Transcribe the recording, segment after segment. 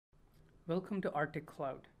Welcome to ARTIK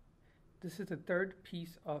Cloud. This is the third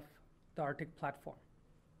piece of the ARTIK platform.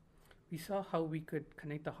 We saw how we could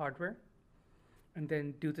connect the hardware and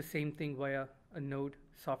then do the same thing via a node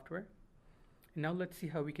software. And now let's see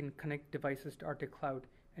how we can connect devices to ARTIK Cloud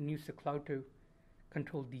and use the cloud to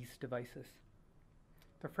control these devices.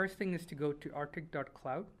 The first thing is to go to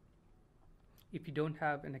artik.cloud. If you don't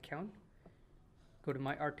have an account, go to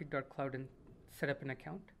myartik.cloud and set up an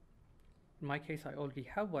account. In my case, I already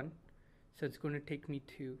have one, so it's going to take me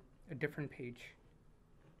to a different page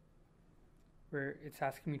where it's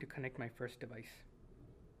asking me to connect my first device.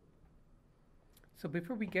 So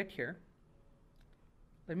before we get here,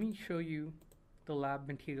 let me show you the lab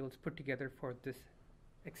materials put together for this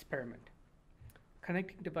experiment,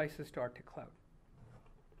 connecting devices to ARTIK Cloud.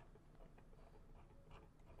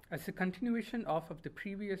 As a continuation off of the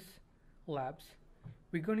previous labs,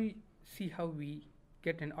 we're going to see how we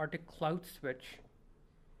get an ARTIK Cloud switch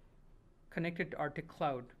connected to ARTIK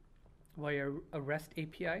Cloud via a REST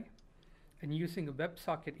API and using a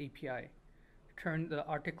WebSocket API to turn the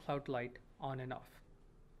ARTIK Cloud light on and off.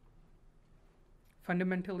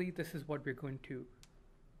 Fundamentally, this is what we're going to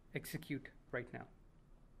execute right now.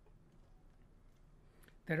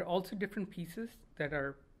 There are also different pieces that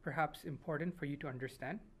are perhaps important for you to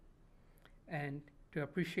understand and to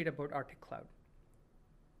appreciate about ARTIK Cloud.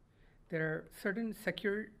 There are certain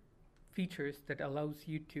secure features that allows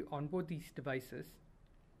you to onboard these devices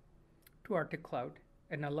to ARTIK Cloud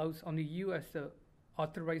and allows only you as the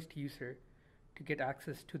authorized user to get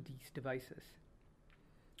access to these devices.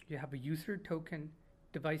 You have a user token,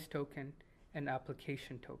 device token, and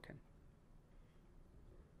application token.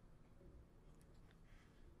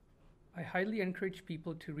 I highly encourage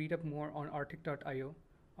people to read up more on artik.io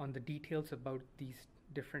on the details about these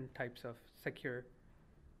different types of secure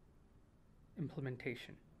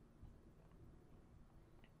implementation.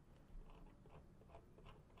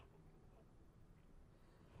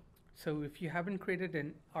 So if you haven't created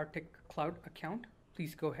an ARTIK Cloud account,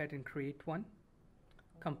 please go ahead and create one.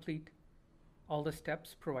 Complete all the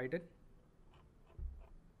steps provided.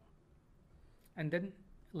 And then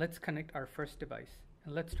let's connect our first device.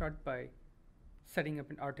 And let's start by setting up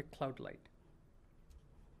an ARTIK Cloud light.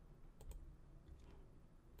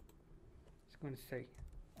 It's going to say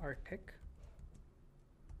ARTIK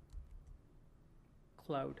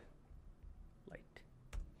Cloud light.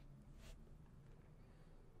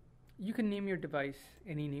 You can name your device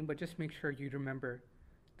any name, but just make sure you remember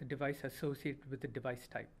the device associated with the device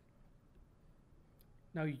type.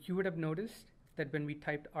 Now you would have noticed that when we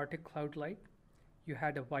typed ARTIK Cloud light, you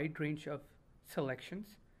had a wide range of selections.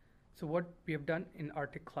 So what we have done in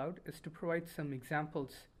ARTIK Cloud is to provide some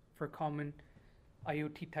examples for common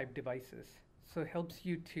IoT type devices. So it helps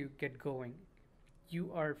you to get going.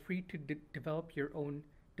 You are free to develop your own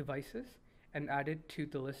devices and add it to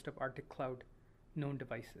the list of ARTIK Cloud known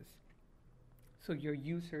devices. So your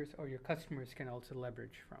users or your customers can also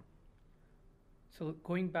leverage from. So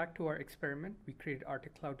going back to our experiment, we created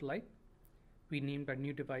ARTIK Cloud Lite. We named our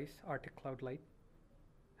new device ARTIK Cloud Lite.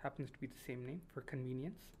 Happens to be the same name for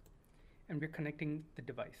convenience. And we're connecting the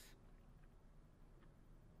device.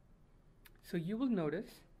 So you will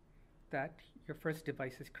notice that your first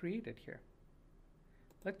device is created here.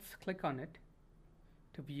 Let's click on it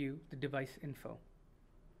to view the device info.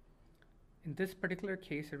 In this particular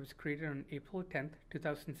case, it was created on April 10th,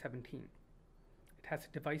 2017. It has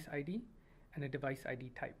a device ID and a device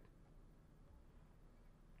ID type.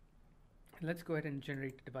 And let's go ahead and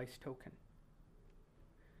generate the device token.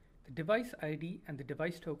 The device ID and the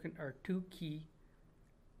device token are two key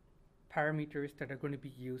parameters that are going to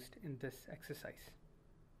be used in this exercise.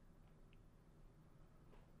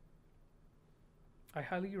 I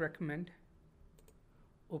highly recommend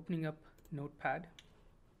opening up Notepad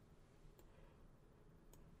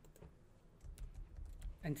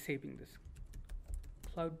and saving this.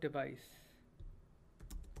 Cloud device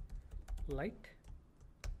light,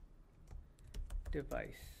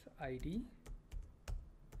 device ID,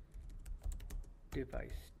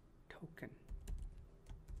 device token.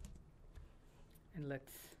 And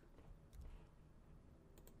let's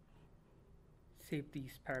save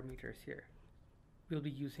these parameters here. We'll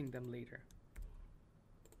be using them later.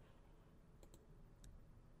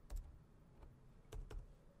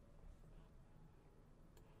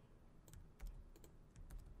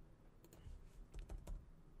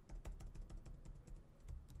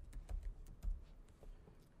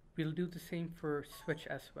 We'll do the same for switch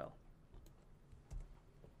as well.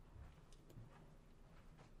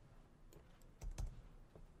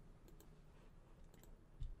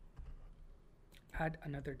 Add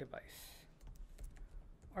another device.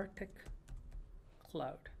 ARTIK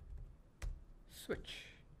Cloud switch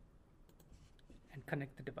and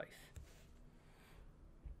connect the device.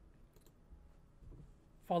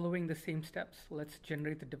 Following the same steps, let's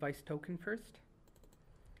generate the device token first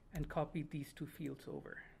and copy these two fields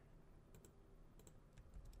over.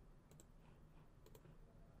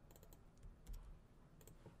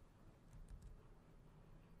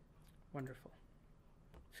 Wonderful.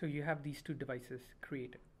 So you have these two devices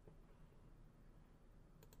created.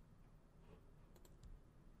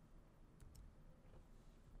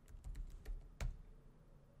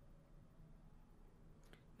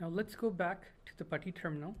 Now let's go back to the PuTTY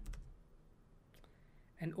terminal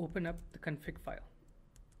and open up the config file.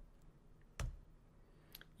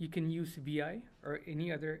 You can use VI or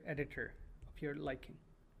any other editor of your liking.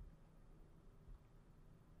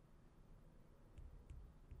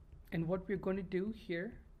 And what we're going to do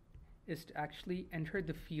here is to actually enter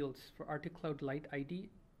the fields for ARTIK Cloud Lite ID,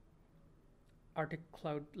 ARTIK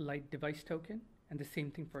Cloud Lite device token, and the same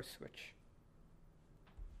thing for switch.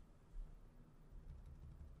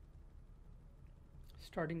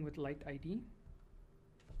 Starting with Lite ID.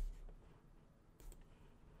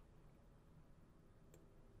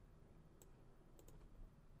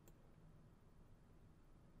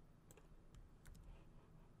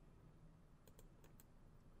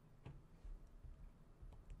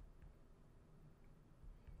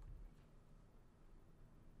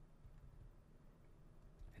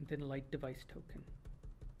 And then Lite device token.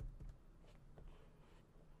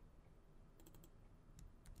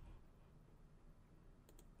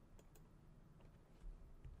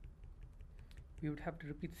 We would have to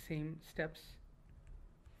repeat the same steps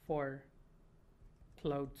for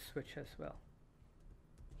Cloud switch as well.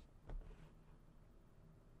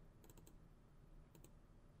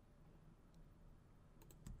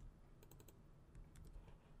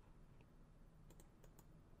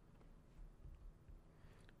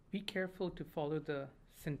 Be careful to follow the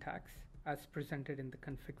syntax as presented in the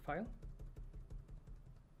config file.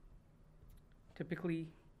 Typically,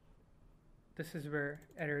 this is where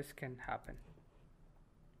errors can happen.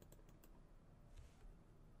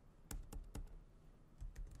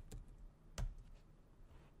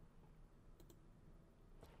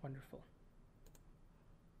 Wonderful.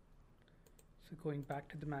 So going back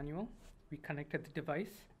to the manual, we connected the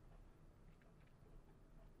device.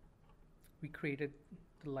 We created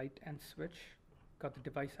the light and switch, got the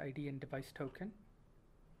device ID and device token,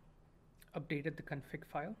 updated the config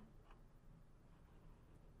file,